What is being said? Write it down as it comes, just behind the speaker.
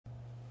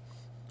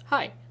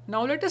Hi,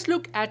 now let us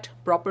look at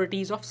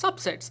properties of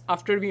subsets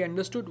after we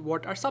understood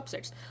what are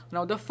subsets.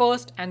 Now the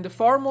first and the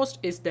foremost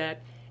is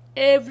that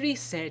every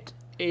set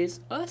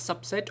is a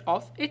subset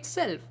of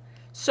itself.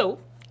 So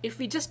if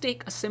we just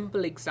take a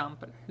simple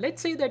example,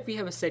 let's say that we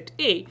have a set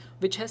A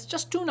which has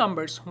just two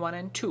numbers 1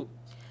 and 2.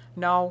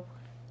 Now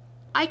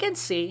I can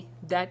say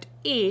that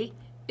A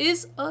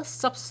is a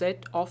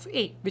subset of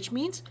A, which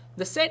means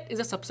the set is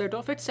a subset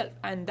of itself,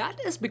 and that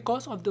is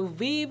because of the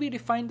way we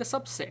define the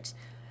subsets.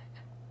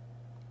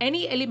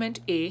 Any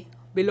element A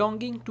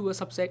belonging to a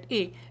subset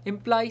A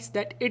implies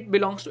that it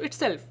belongs to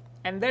itself,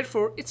 and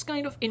therefore it's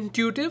kind of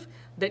intuitive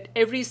that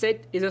every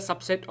set is a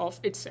subset of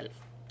itself.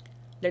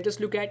 Let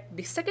us look at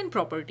the second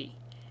property.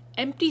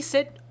 Empty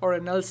set or a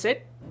null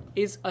set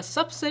is a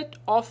subset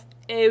of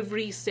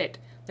every set.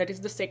 That is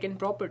the second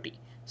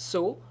property.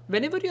 So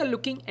whenever you are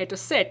looking at a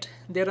set,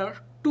 there are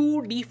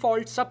two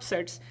default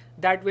subsets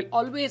that will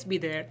always be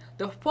there.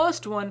 The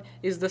first one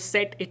is the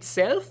set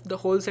itself, the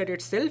whole set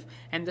itself,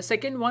 and the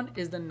second one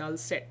is the null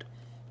set.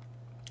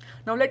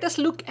 Now let us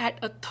look at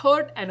a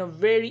third and a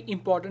very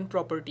important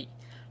property.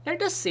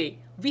 Let us say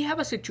we have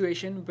a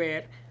situation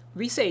where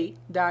we say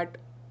that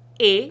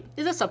A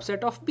is a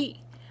subset of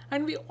B,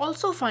 and we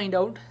also find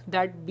out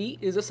that B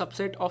is a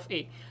subset of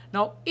A.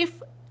 Now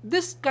if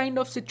this kind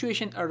of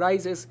situation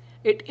arises,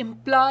 it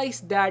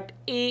implies that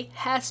A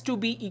has to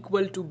be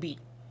equal to B.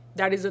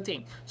 That is the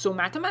thing. So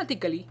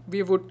mathematically,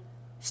 we would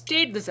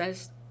state this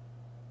as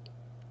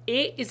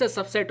A is a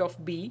subset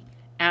of B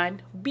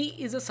and B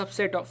is a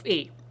subset of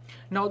A.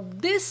 Now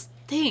this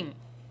thing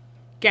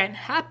can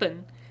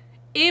happen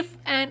if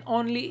and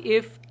only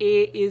if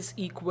A is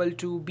equal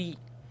to B.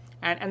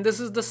 And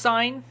this is the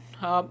sign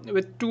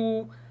with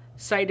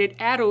two-sided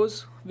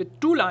arrows with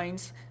two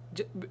lines,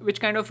 which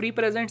kind of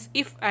represents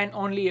if and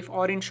only if,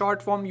 or in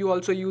short form you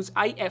also use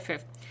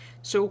IFF.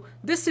 So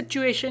this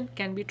situation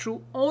can be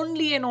true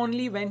only and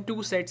only when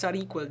two sets are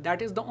equal.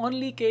 That is the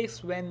only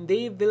case when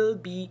they will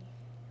be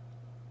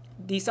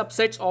the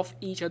subsets of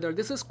each other.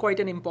 This is quite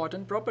an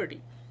important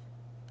property.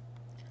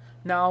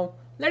 Now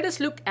let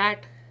us look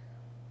at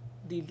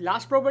the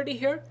last property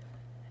here.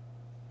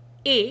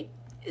 A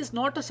is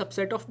not a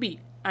subset of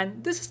B,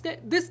 and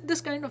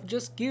this kind of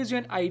just gives you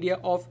an idea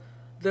of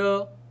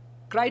the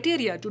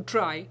criteria to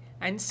try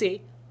and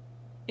say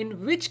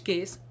in which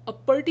case a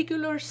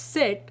particular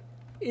set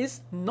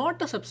is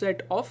not a subset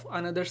of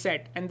another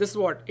set. And this is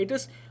what it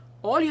is.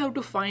 All you have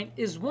to find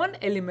is one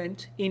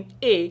element in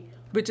A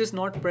which is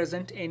not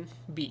present in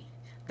B.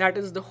 That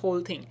is the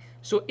whole thing.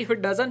 So if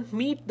it doesn't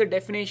meet the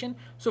definition,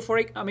 so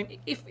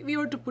if we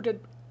were to put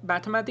it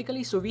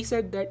mathematically, so we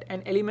said that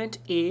an element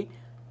A,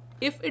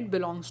 if it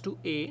belongs to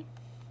A,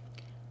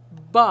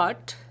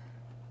 but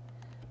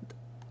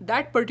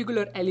that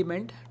particular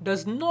element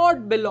does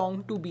not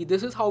belong to B.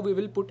 This is how we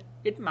will put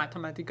it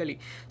mathematically.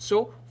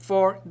 So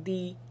for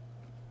the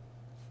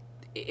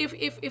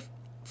if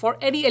for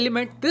any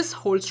element this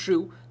holds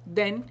true,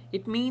 then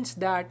it means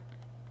that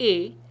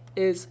A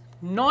is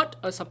not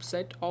a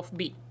subset of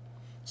B.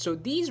 So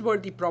these were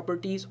the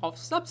properties of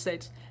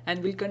subsets,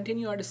 and we'll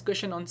continue our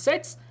discussion on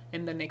sets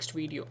in the next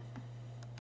video.